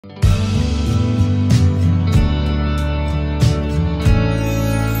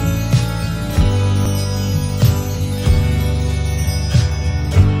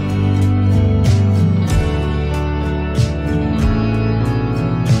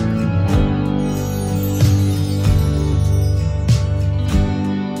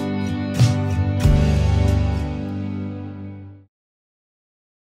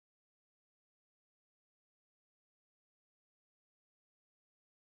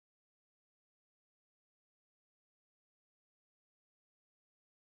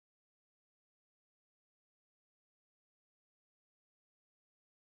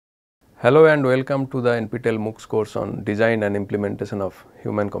Hello and welcome to the NPTEL MOOCs course on Design and Implementation of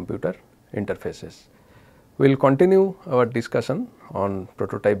Human-Computer Interfaces. We will continue our discussion on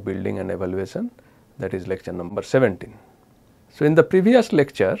prototype building and evaluation, that is lecture number 17. So, in the previous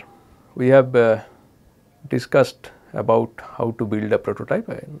lecture we have discussed about how to build a prototype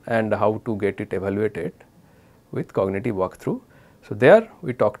and how to get it evaluated with cognitive walkthrough. So, there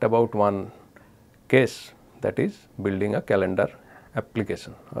we talked about one case, that is building a calendar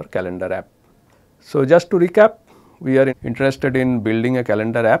application or calendar app. So, just to recap, we are interested in building a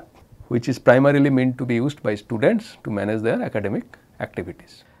calendar app which is primarily meant to be used by students to manage their academic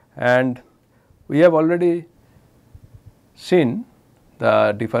activities. And we have already seen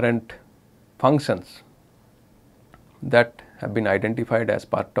the different functions that have been identified as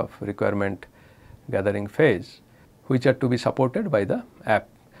part of requirement gathering phase, which are to be supported by the app.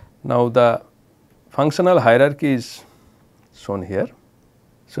 Now, the functional hierarchy is shown here.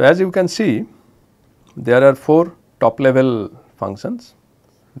 So, as you can see, there are 4 top level functions: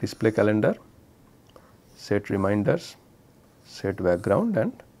 display calendar, set reminders, set background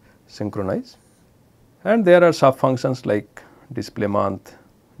and synchronize. And there are sub functions like display month,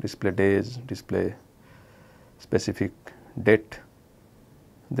 display days, display specific date,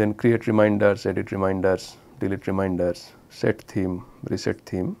 then create reminders, edit reminders, delete reminders, set theme, reset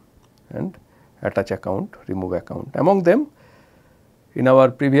theme and attach account, remove account. Among them, in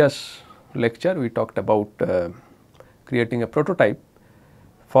our previous lecture we talked about creating a prototype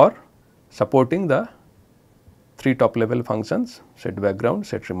for supporting the 3 top level functions: set background,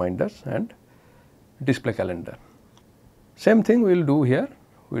 set reminders and display calendar. Same thing we will do here.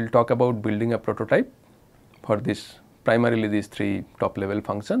 We will talk about building a prototype for this, primarily these 3 top level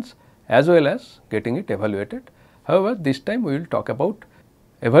functions, as well as getting it evaluated. However, this time we will talk about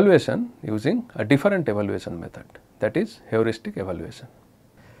evaluation using a different evaluation method, that is heuristic evaluation.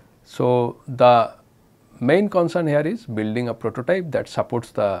 So, the main concern here is building a prototype that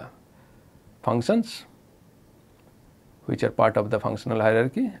supports the functions which are part of the functional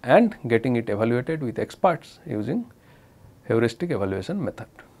hierarchy and getting it evaluated with experts using heuristic evaluation method.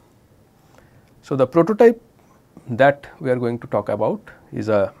 So, the prototype that we are going to talk about is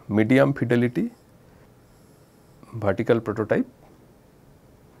a medium fidelity vertical prototype.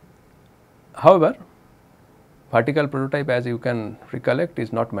 However, vertical prototype, as you can recollect,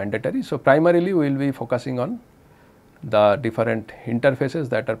 is not mandatory. So, primarily we will be focusing on the different interfaces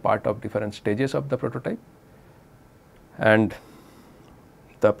that are part of different stages of the prototype, and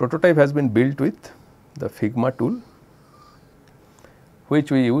the prototype has been built with the Figma tool,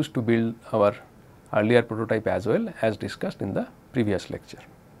 which we used to build our earlier prototype as well, as discussed in the previous lecture.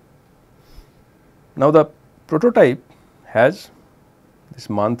 Now, the prototype has this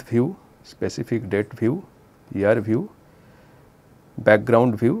month view, specific date view, year view,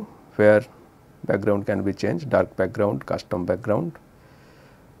 background view where background can be changed, dark background, custom background,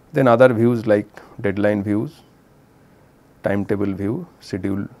 then other views like deadline views, timetable view,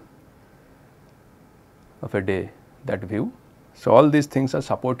 schedule of a day, that view. So, all these things are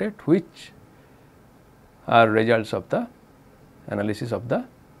supported, which are results of the analysis of the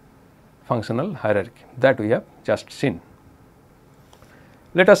functional hierarchy that we have just seen.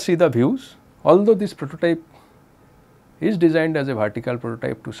 Let us see the views. Although this prototype is designed as a vertical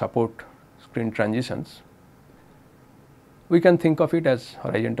prototype to support screen transitions, we can think of it as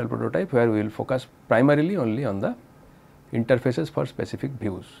horizontal prototype, where we will focus primarily only on the interfaces for specific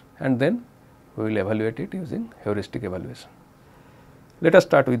views, and then we will evaluate it using heuristic evaluation. Let us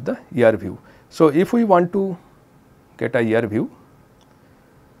start with the year view. So, if we want to get a year view,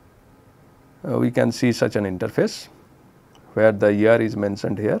 we can see such an interface where the year is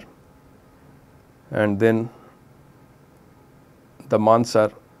mentioned here, and then the months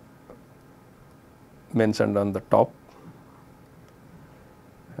are mentioned on the top,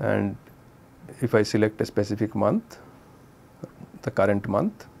 and if I select a specific month, the current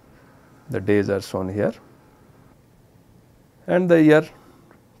month, the days are shown here, and the year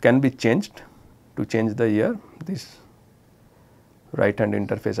can be changed. To change the year, this right hand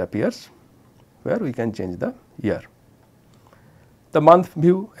interface appears where we can change the year. The month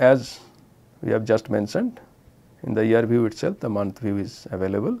view, as we have just mentioned, in the year view itself the month view is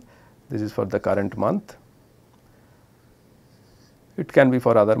available. This is for the current month. It can be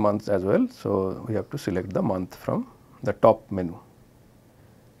for other months as well. So, we have to select the month from the top menu.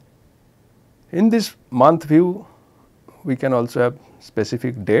 In this month view, we can also have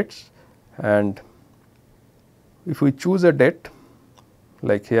specific dates, and if we choose a date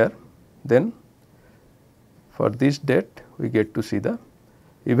like here, then for this date we get to see the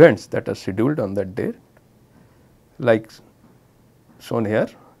events that are scheduled on that date, like shown here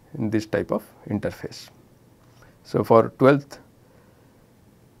in this type of interface. So, for 12th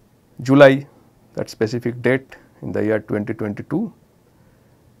July, that specific date in the year 2022,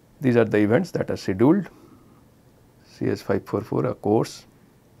 these are the events that are scheduled: CS 544 a course,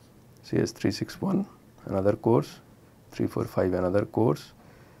 CS 361 another course, 345 another course,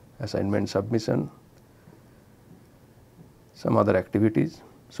 assignment submission, some other activities.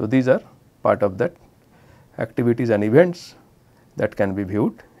 So, these are part of that activities and events that can be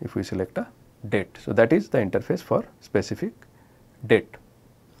viewed if we select a date. So, that is the interface for specific date.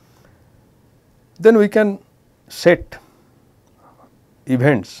 Then we can set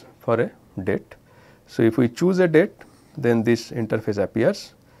events for a date. So, if we choose a date, then this interface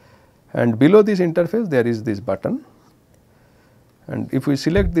appears, and below this interface there is this button, and if we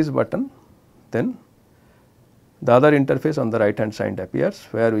select this button, then the other interface on the right hand side appears,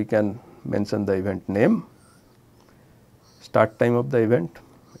 where we can mention the event name, start time of the event,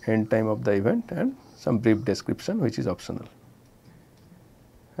 end time of the event, and some brief description which is optional.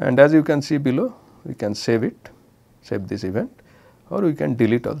 And as you can see below, we can save it, save this event, or we can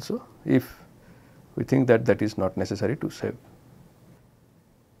delete also if we think that that is not necessary to save.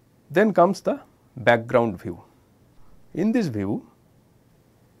 Then comes the background view. In this view,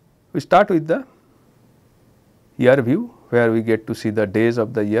 we start with the year view, where we get to see the days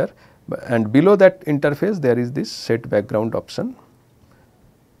of the year, and below that interface there is this set background option.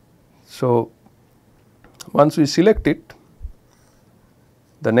 So, once we select it,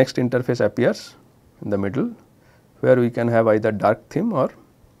 the next interface appears in the middle, where we can have either dark theme or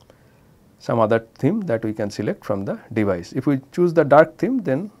some other theme that we can select from the device. If we choose the dark theme,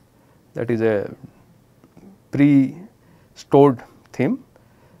 then that is a pre-stored theme,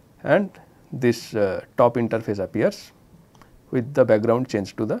 and this top interface appears with the background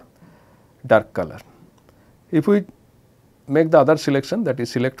changed to the dark color. If we make the other selection, that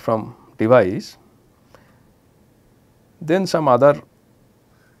is select from device, then some other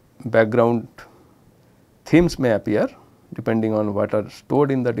background themes may appear depending on what are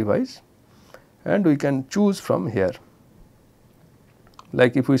stored in the device, and we can choose from here.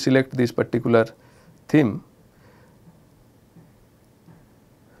 Like if we select this particular theme,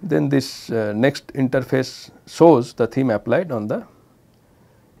 then this next interface shows the theme applied on the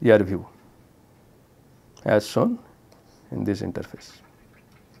year view as shown in this interface.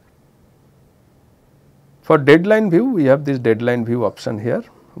 For deadline view, we have this deadline view option here.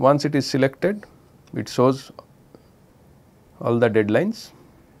 Once it is selected, it shows all the deadlines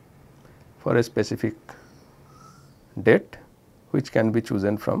for a specific date, which can be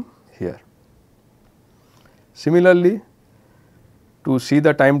chosen from here. Similarly, to see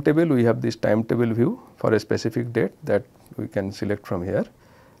the timetable, we have this timetable view for a specific date that we can select from here,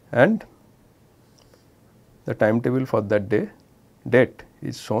 and the timetable for that date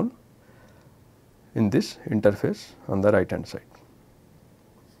is shown in this interface on the right hand side.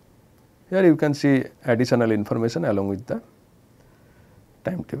 Here you can see additional information along with the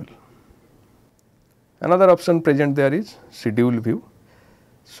timetable. Another option present there is schedule view.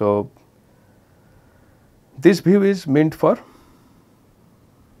 So, this view is meant for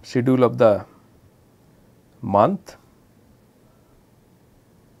schedule of the month,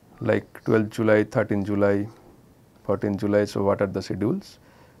 like 12th July, 13th July, 14th July. So, what are the schedules?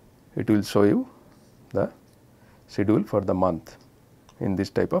 It will show you the schedule for the month in this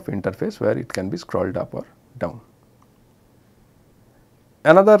type of interface, where it can be scrolled up or down.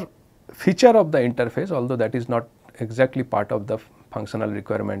 Another feature of the interface, although that is not exactly part of the functional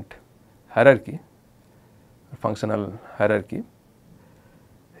requirement hierarchy, functional hierarchy,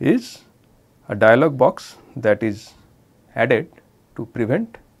 is a dialog box that is added to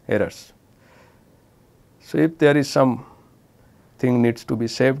prevent errors. So, if there is some thing needs to be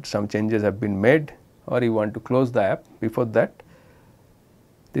saved, some changes have been made, or you want to close the app, before that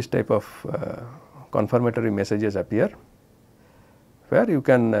this type of confirmatory messages appear, where you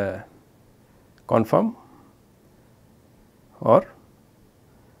can confirm or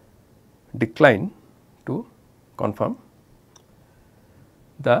decline to confirm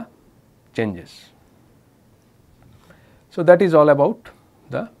the changes. So, that is all about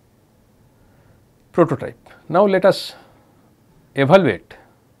the prototype. Now, let us evaluate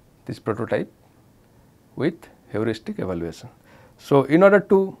this prototype with heuristic evaluation. So, in order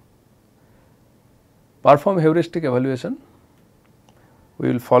to perform heuristic evaluation,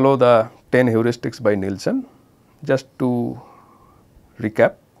 we will follow the 10 heuristics by Nielsen. Just to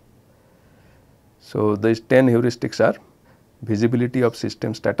recap, so these 10 heuristics are visibility of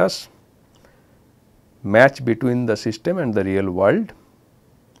system status, match between the system and the real world,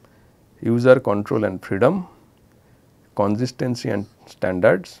 user control and freedom, consistency and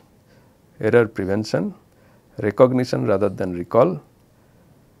standards, error prevention, recognition rather than recall,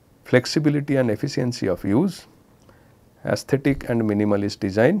 flexibility and efficiency of use, aesthetic and minimalist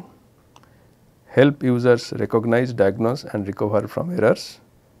design, help users recognize, diagnose and recover from errors,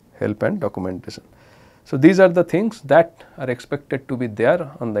 help and documentation. So, these are the things that are expected to be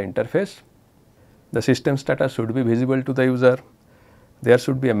there on the interface. The system status should be visible to the user. There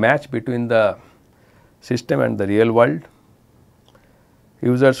should be a match between the system and the real world.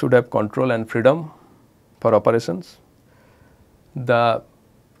 User should have control and freedom for operations. The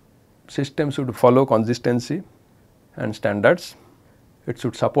system should follow consistency and standards. It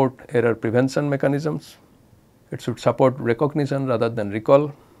should support error prevention mechanisms. It should support recognition rather than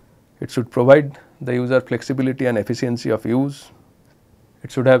recall. It should provide the user flexibility and efficiency of use.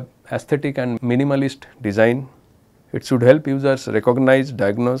 It should have aesthetic and minimalist design. It should help users recognize,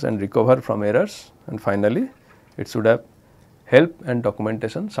 diagnose and recover from errors, and finally, it should have help and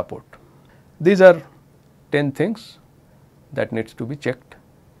documentation support. These are 10 things that needs to be checked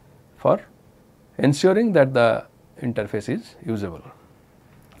for ensuring that the interface is usable.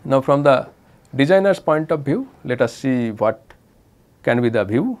 Now, from the designer's point of view, let us see what can be the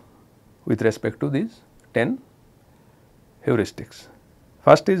view with respect to these 10 heuristics.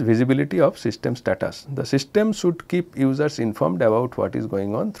 First is visibility of system status. The system should keep users informed about what is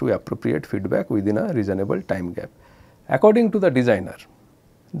going on through appropriate feedback within a reasonable time gap. According to the designer,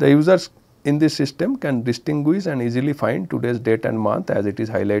 the users in this system can distinguish and easily find today's date and month as it is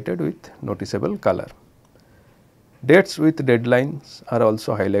highlighted with noticeable color. Dates with deadlines are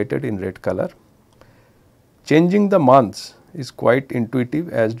also highlighted in red color. Changing the months is quite intuitive,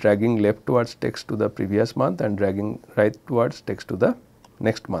 as dragging left towards text to the previous month and dragging right towards text to the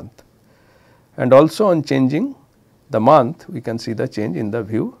next month. And also on changing the month, we can see the change in the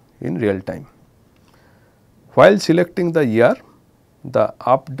view in real time. While selecting the year, the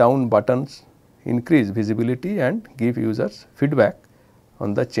up down buttons increase visibility and give users feedback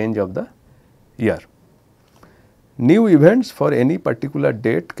on the change of the year. New events for any particular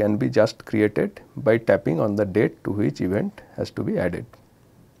date can be just created by tapping on the date to which event has to be added.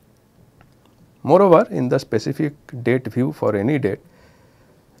 Moreover, in the specific date view for any date,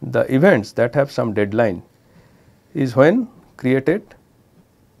 the events that have some deadline is when created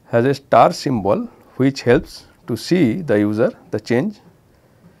has a star symbol, which helps to see the user the change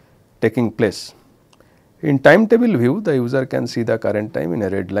taking place. In timetable view, the user can see the current time in a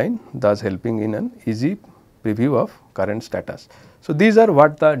red line, thus helping in an easy preview of current status. So, these are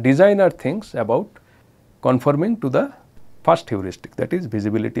what the designer thinks about conforming to the first heuristic, that is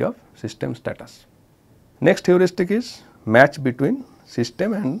visibility of system status. Next heuristic is match between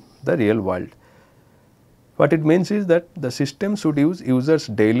system and the real world. What it means is that the system should use users'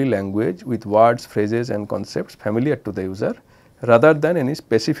 daily language with words, phrases and concepts familiar to the user rather than any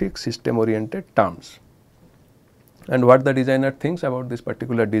specific system oriented terms. And what the designer thinks about this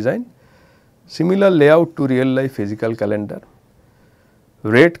particular design: similar layout to real life physical calendar,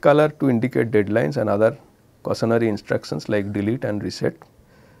 red color to indicate deadlines and other cautionary instructions like delete and reset,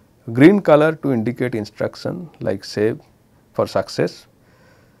 green color to indicate instruction like save for success,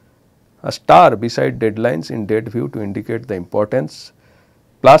 a star beside deadlines in date view to indicate the importance,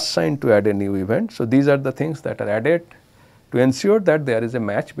 plus sign to add a new event. So, these are the things that are added to ensure that there is a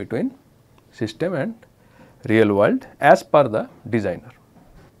match between system and real world as per the designer.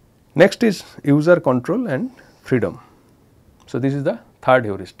 Next is user control and freedom. So, this is the third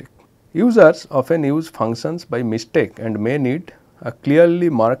heuristic. Users often use functions by mistake and may need a clearly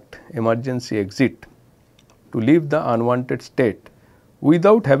marked emergency exit to leave the unwanted state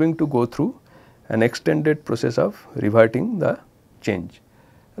without having to go through an extended process of reverting the change.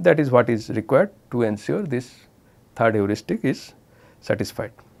 That is what is required to ensure this third heuristic is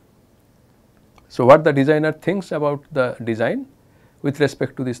satisfied. So, what the designer thinks about the design with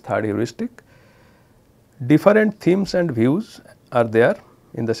respect to this third heuristic: different themes and views are there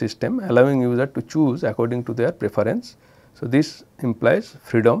in the system, allowing user to choose according to their preference. So, this implies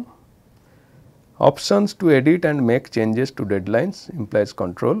freedom. Options to edit and make changes to deadlines implies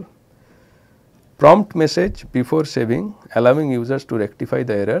control. Prompt message before saving, allowing users to rectify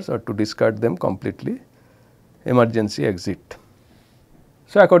the errors or to discard them completely, emergency exit.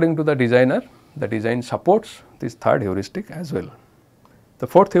 So, according to the designer, the design supports this third heuristic as well. The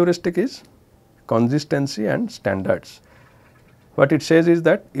fourth heuristic is consistency and standards. What it says is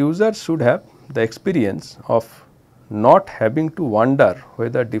that users should have the experience of not having to wonder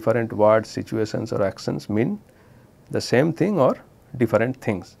whether different words, situations or actions mean the same thing or different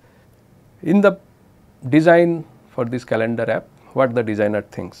things. In the design for this calendar app, what the designer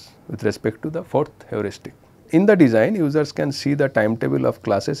thinks with respect to the fourth heuristic: In the design, users can see the timetable of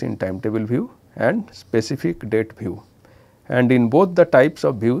classes in timetable view and specific date view, and in both the types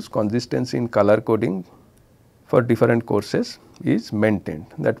of views, consistency in color coding for different courses is maintained.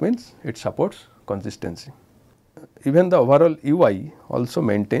 That means it supports consistency. Even the overall UI also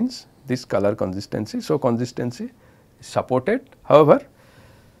maintains this color consistency. So, consistency is supported. However,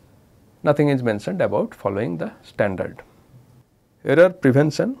 nothing is mentioned about following the standard. Error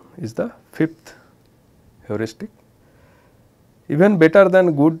prevention is the fifth heuristic. Even better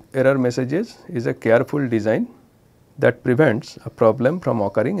than good error messages is a careful design that prevents a problem from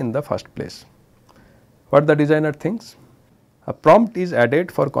occurring in the first place. What the designer thinks? A prompt is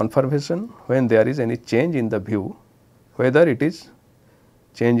added for confirmation when there is any change in the view, whether it is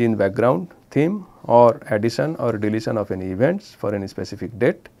change in background, theme, or addition or deletion of any events for any specific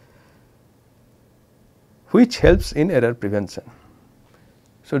date, which helps in error prevention.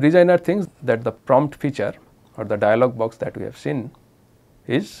 So, designer thinks that the prompt feature or the dialog box that we have seen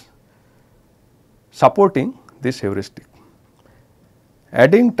is supporting this heuristic.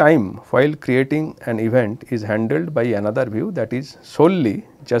 Adding time while creating an event is handled by another view that is solely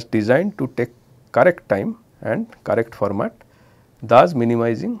just designed to take correct time and correct format, thus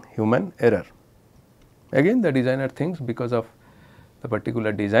minimizing human error. Again, the designer thinks because of the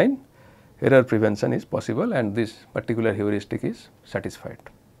particular design, error prevention is possible and this particular heuristic is satisfied.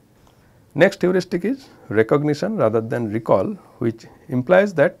 Next heuristic is recognition rather than recall, which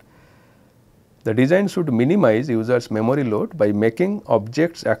implies that the design should minimize users' memory load by making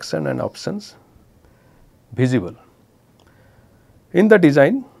objects, action and options visible. In the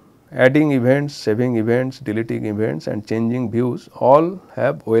design, adding events, saving events, deleting events and changing views all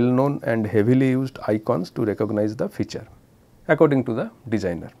have well known and heavily used icons to recognize the feature according to the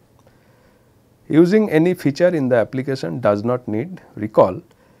designer. Using any feature in the application does not need recall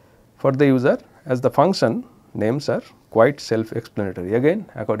for the user, as the function names are quite self-explanatory, again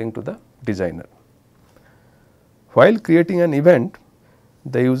according to the designer. While creating an event,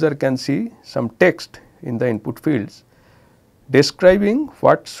 the user can see some text in the input fields describing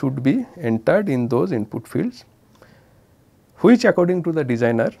what should be entered in those input fields, which according to the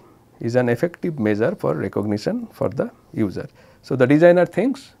designer is an effective measure for recognition for the user. So, the designer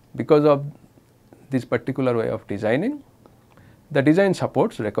thinks because of this particular way of designing, the design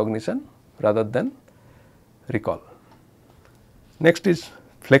supports recognition rather than recall. Next is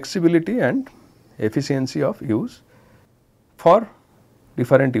flexibility and efficiency of use for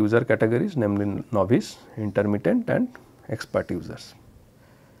different user categories, namely novice, intermittent and expert users.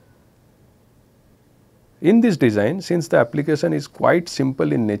 In this design, since the application is quite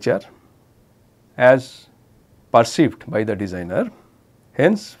simple in nature as perceived by the designer,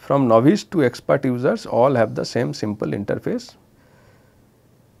 hence from novice to expert users all have the same simple interface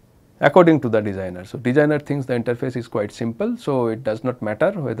according to the designer. So, designer thinks the interface is quite simple, so it does not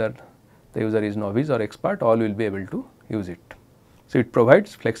matter whether the user is novice or expert, all will be able to use it. So, it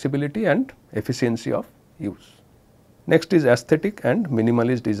provides flexibility and efficiency of use. Next is aesthetic and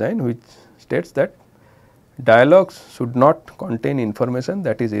minimalist design, which states that dialogues should not contain information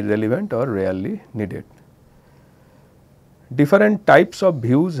that is irrelevant or rarely needed. Different types of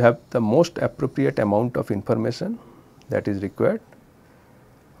views have the most appropriate amount of information that is required.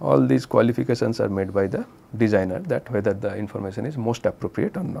 All these qualifications are made by the designer, that whether the information is most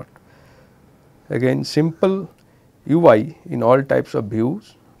appropriate or not. Again, simple UI in all types of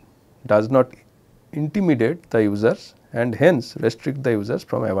views does not intimidate the users and hence restrict the users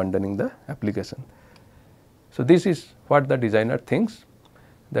from abandoning the application. So, this is what the designer thinks,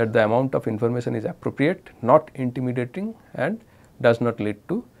 that the amount of information is appropriate, not intimidating and does not lead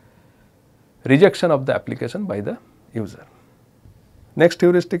to rejection of the application by the user. Next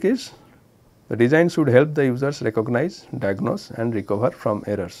heuristic is the design should help the users recognize, diagnose and recover from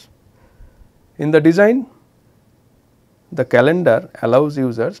errors. In the design, the calendar allows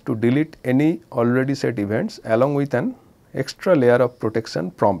users to delete any already set events along with an extra layer of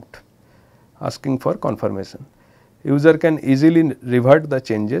protection prompt asking for confirmation. User can easily revert the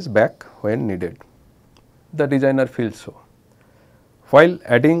changes back when needed. The designer feels so. While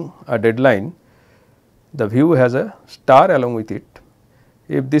adding a deadline, the view has a star along with it.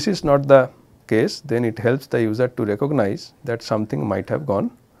 If this is not the case, then it helps the user to recognize that something might have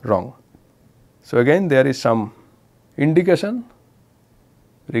gone wrong. So, again there is some indication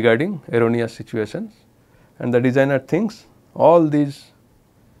regarding erroneous situations and the designer thinks all these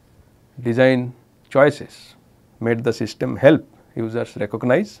design choices made the system help users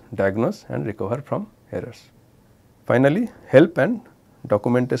recognize, diagnose and recover from errors. Finally, help and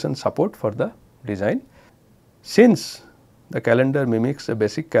documentation support for the design. Since the calendar mimics a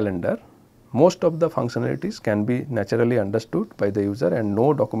basic calendar, most of the functionalities can be naturally understood by the user and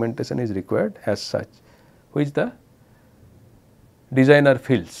no documentation is required as such, which the designer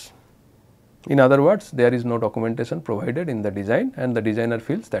feels. In other words, there is no documentation provided in the design and the designer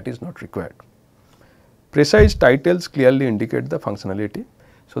feels that is not required. Precise titles clearly indicate the functionality.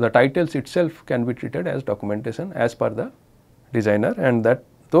 So, the titles itself can be treated as documentation as per the designer, and that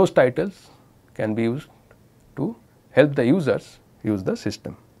those titles can be used to help the users use the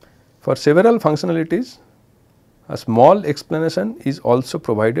system. For several functionalities, a small explanation is also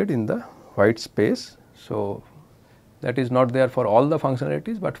provided in the white space. So, that is not there for all the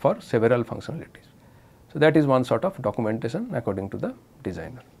functionalities, but for several functionalities. So, that is one sort of documentation according to the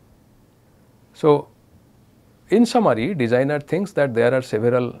designer. So, in summary, designer thinks that there are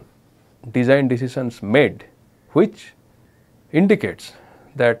several design decisions made which indicates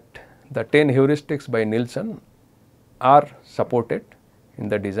that the 10 heuristics by Nielsen are supported in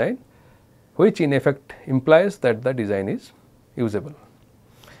the design, which in effect implies that the design is usable.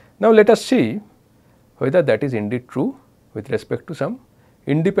 Now, let us see whether that is indeed true with respect to some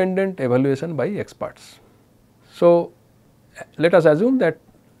independent evaluation by experts. So, let us assume that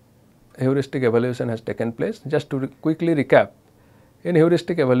heuristic evaluation has taken place. Just to quickly recap, in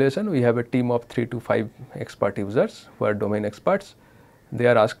heuristic evaluation we have a team of 3 to 5 expert users who are domain experts. They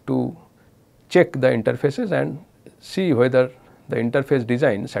are asked to check the interfaces and see whether the interface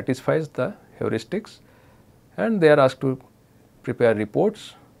design satisfies the heuristics, and they are asked to prepare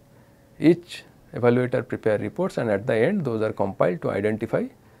reports. Each evaluator prepare reports, and at the end those are compiled to identify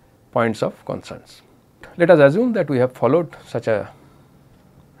points of concerns. Let us assume that we have followed such an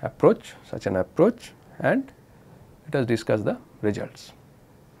approach and let us discuss the results.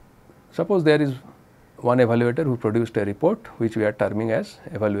 Suppose there is one evaluator who produced a report which we are terming as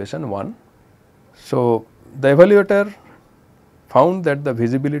evaluation 1. So, the evaluator found that the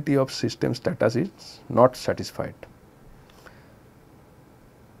visibility of system status is not satisfied.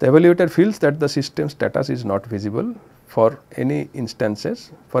 The evaluator feels that the system status is not visible for any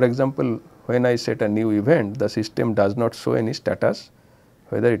instances. For example, when I set a new event, the system does not show any status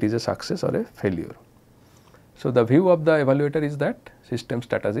whether it is a success or a failure. So, the view of the evaluator is that system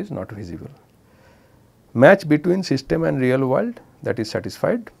status is not visible. Match between system and real world, that is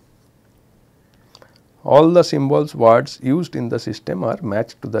satisfied. All the symbols, words used in the system are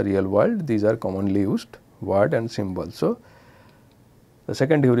matched to the real world. These are commonly used word and symbol. So, the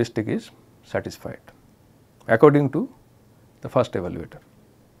second heuristic is satisfied according to the first evaluator.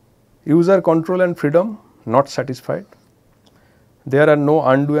 User control and freedom not satisfied. There are no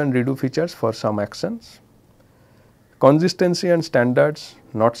undo and redo features for some actions. Consistency and standards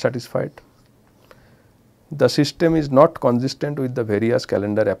not satisfied. The system is not consistent with the various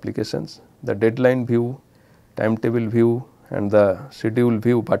calendar applications. The deadline view, timetable view and the schedule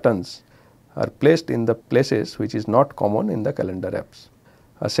view buttons are placed in the places which is not common in the calendar apps.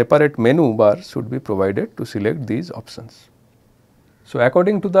 A separate menu bar should be provided to select these options. So,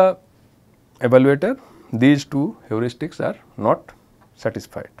 according to the evaluator, these two heuristics are not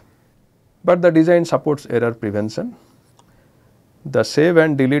satisfied, but the design supports error prevention. The save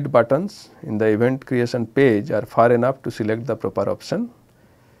and delete buttons in the event creation page are far enough to select the proper option.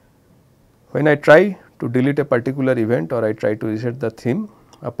 When I try to delete a particular event or I try to reset the theme,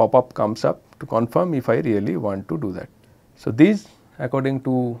 a pop-up comes up to confirm if I really want to do that. So, these according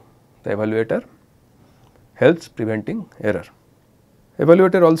to the evaluator helps preventing error.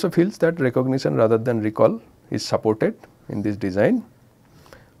 Evaluator also feels that recognition rather than recall is supported in this design.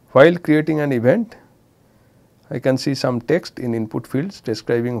 While creating an event, I can see some text in input fields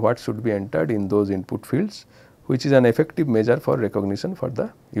describing what should be entered in those input fields, which is an effective measure for recognition for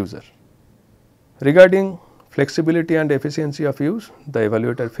the user. Regarding flexibility and efficiency of use, the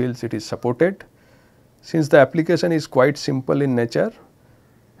evaluator feels it is supported. Since the application is quite simple in nature,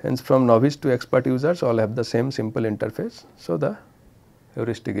 hence from novice to expert users all have the same simple interface. So, the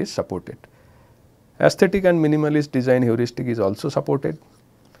heuristic is supported. Aesthetic and minimalist design heuristic is also supported.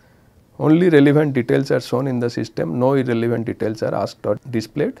 Only relevant details are shown in the system, no irrelevant details are asked or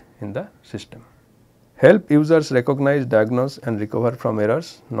displayed in the system. Help users recognize, diagnose and recover from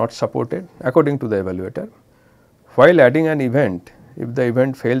errors not supported according to the evaluator. While adding an event, if the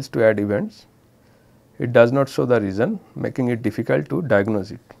event fails to add events, it does not show the reason, making it difficult to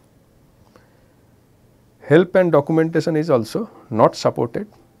diagnose it. Help and documentation is also not supported.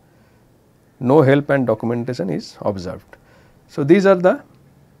 No help and documentation is observed. So, these are the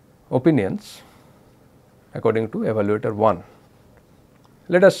opinions according to evaluator 1.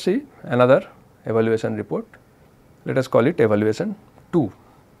 Let us see another evaluation report. Let us call it evaluation 2.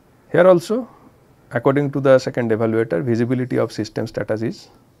 Here also according to the second evaluator, visibility of system status is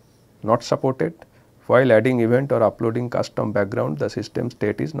not supported. While adding event or uploading custom background, the system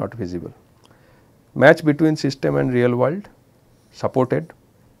state is not visible. Match between system and real world, supported.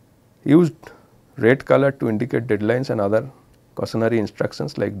 Used red color to indicate deadlines and other cautionary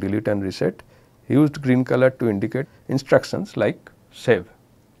instructions like delete and reset. Used green color to indicate instructions like save.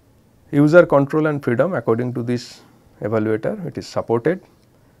 User control and freedom according to this evaluator, it is supported.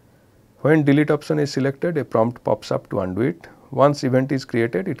 When delete option is selected, a prompt pops up to undo it. Once event is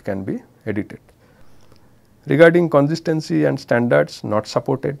created, it can be edited. Regarding consistency and standards, not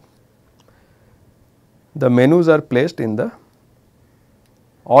supported. The menus are placed in the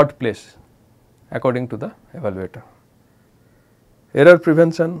odd place according to the evaluator. Error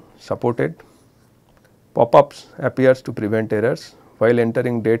prevention, supported. Pop-ups appears to prevent errors. While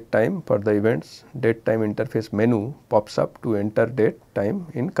entering date time for the events, date time interface menu pops up to enter date time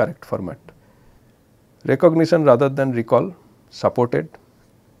in correct format. Recognition rather than recall, supported.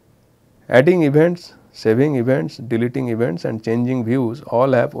 Adding events, saving events, deleting events and changing views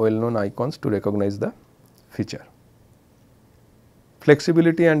all have well known icons to recognize the feature.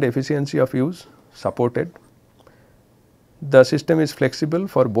 Flexibility and efficiency of use, supported. The system is flexible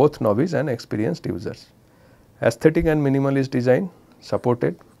for both novice and experienced users. Aesthetic and minimalist design,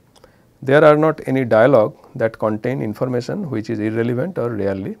 supported. There are not any dialogue that contain information which is irrelevant or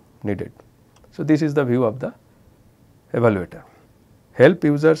rarely needed. So, this is the view of the evaluator. Help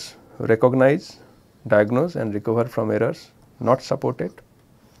users recognize, diagnose and recover from errors, not supported.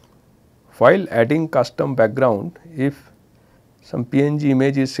 While adding custom background, if some PNG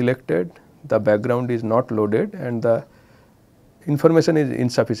image is selected, the background is not loaded and the information is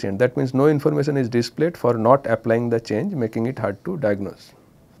insufficient. That means no information is displayed for not applying the change, making it hard to diagnose.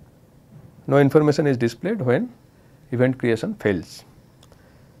 No information is displayed when event creation fails.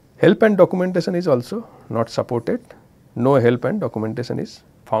 Help and documentation is also not supported. No help and documentation is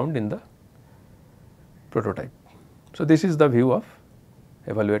found in the prototype. So, this is the view of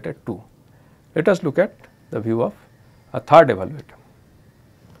evaluator 2. Let us look at the view of a third evaluator.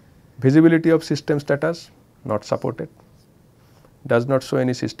 Visibility of system status, not supported. Does not show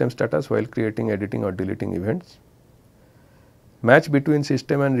any system status while creating, editing or deleting events. Match between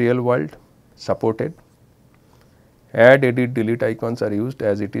system and real world, supported. Add, edit, delete icons are used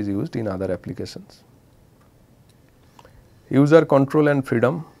as it is used in other applications. User control and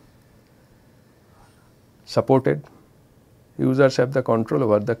freedom, supported. Users have the control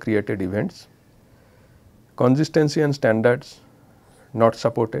over the created events. Consistency and standards, not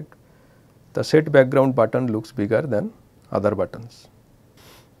supported. The set background button looks bigger than other buttons.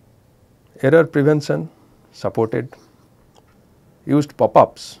 Error prevention, supported. Used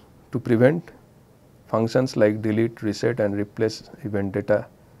pop-ups to prevent functions like delete, reset and replace event data,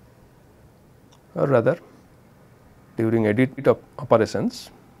 or rather during edit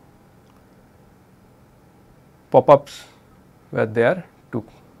operations, pop-ups were there to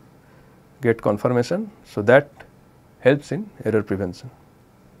get confirmation. So, that helps in error prevention.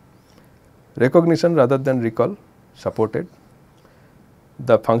 Recognition rather than recall, supported.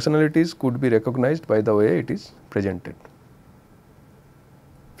 The functionalities could be recognized by the way it is presented.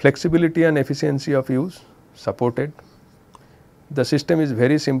 Flexibility and efficiency of use, supported. The system is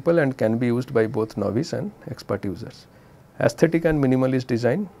very simple and can be used by both novice and expert users. Aesthetic and minimalist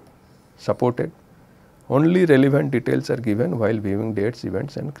design, supported. Only relevant details are given while viewing dates,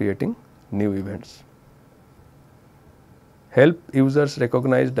 events and creating new events. Help users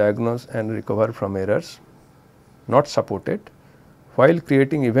recognize, diagnose and recover from errors, not supported. While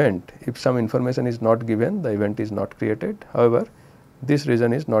creating event, if some information is not given, the event is not created. However, this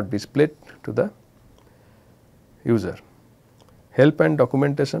reason is not displayed to the user. Help and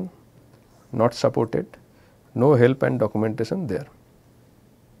documentation, not supported. No help and documentation there.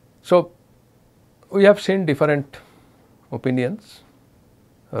 So, we have seen different opinions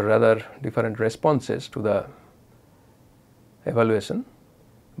or rather different responses to the evaluation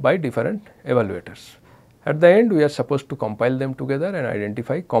by different evaluators. At the end, we are supposed to compile them together and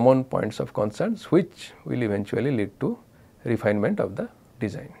identify common points of concerns which will eventually lead to refinement of the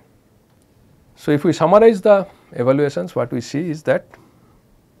design. So, if we summarize the evaluations, what we see is that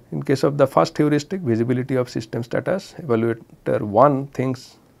in case of the first heuristic, visibility of system status, evaluator 1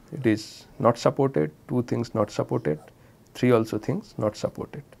 thinks it is not supported, 2 thinks not supported, 3 also thinks not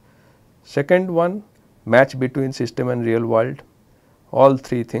supported. Second one, match between system and real world, all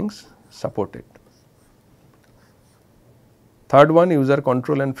 3 things supported. Third one, user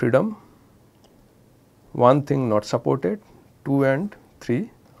control and freedom, 1 thing not supported, 2 and 3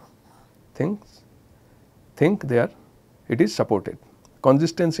 things think it is supported.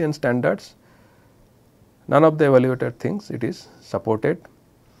 Consistency and standards, none of the evaluator thinks it is supported.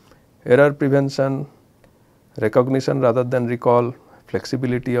 error prevention, recognition rather than recall,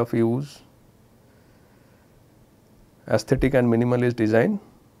 flexibility of use, aesthetic and minimalist design.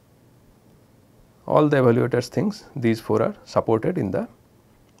 All the evaluators thinks these 4 are supported in the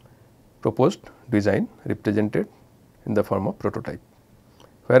proposed design represented in the form of prototype.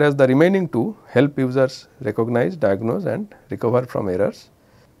 Whereas the remaining 2 help users recognize, diagnose and recover from errors,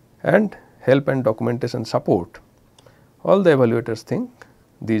 and help and documentation support. All the evaluators think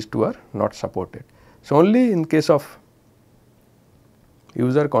these 2 are not supported. So, only in case of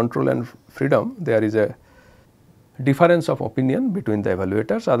user control and freedom there is a difference of opinion between the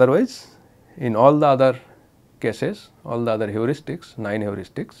evaluators, otherwise in all the other cases, all the other heuristics, 9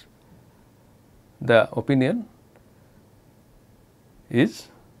 heuristics, the opinion is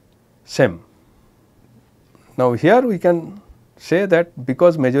same. Now, here we can say that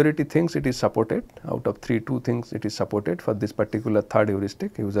because majority thinks it is supported, out of 3, 2 thinks it is supported for this particular third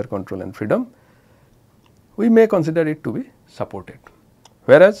heuristic, user control and freedom, we may consider it to be supported.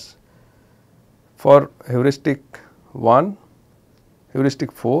 Whereas, for heuristic 1,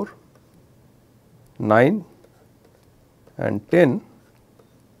 heuristic 4, 9 and 10,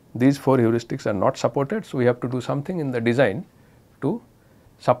 these 4 heuristics are not supported. So, we have to do something in the design to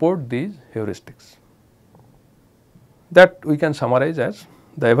support these heuristics. That we can summarize as: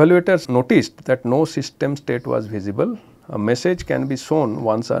 the evaluators noticed that no system state was visible. A message can be shown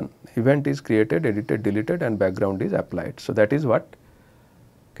once an event is created, edited, deleted and background is applied. So, that is what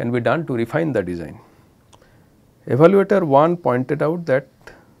can be done to refine the design. Evaluator 1 pointed out that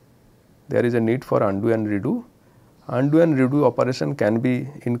there is a need for undo and redo. Undo and redo operation can be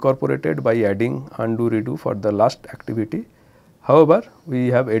incorporated by adding undo redo for the last activity. However, we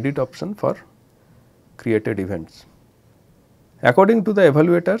have edit option for created events. According to the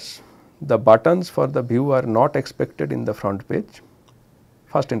evaluators, the buttons for the view are not expected in the front page,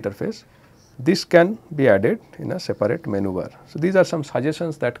 first interface. This can be added in a separate menu bar. So, these are some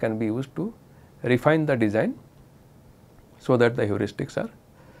suggestions that can be used to refine the design so that the heuristics are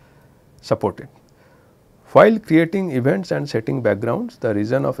supported. While creating events and setting backgrounds, the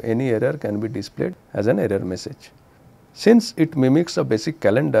reason of any error can be displayed as an error message. Since it mimics a basic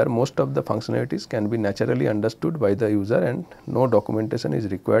calendar, most of the functionalities can be naturally understood by the user and no documentation is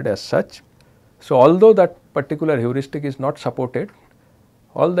required as such. So, although that particular heuristic is not supported,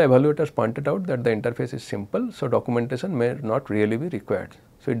 all the evaluators pointed out that the interface is simple. So, documentation may not really be required.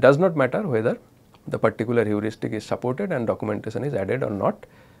 So, it does not matter whether the particular heuristic is supported and documentation is added or not,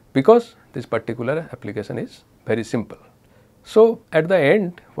 because this particular application is very simple. So, at the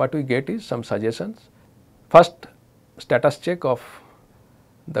end what we get is some suggestions. First, status check of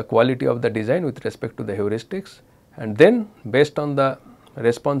the quality of the design with respect to the heuristics, and then based on the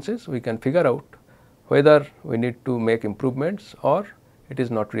responses we can figure out whether we need to make improvements or it is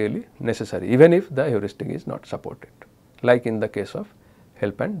not really necessary, even if the heuristic is not supported, like in the case of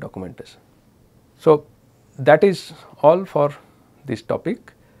help and documentation. So, that is all for this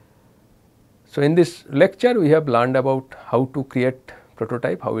topic. So, in this lecture we have learned about how to create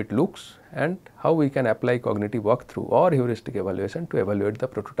prototype, how it looks, and how we can apply cognitive walkthrough or heuristic evaluation to evaluate the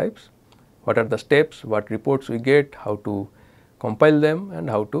prototypes. What are the steps, what reports we get, how to compile them and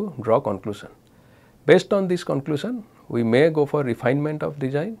how to draw conclusion. Based on this conclusion, we may go for refinement of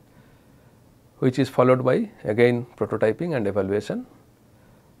design, which is followed by again prototyping and evaluation,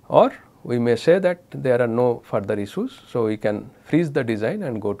 or we may say that there are no further issues. So, we can freeze the design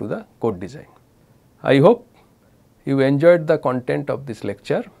and go to the code design. I hope you enjoyed the content of this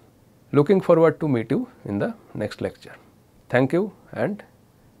lecture. Looking forward to meet you in the next lecture. Thank you and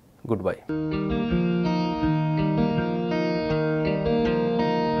goodbye.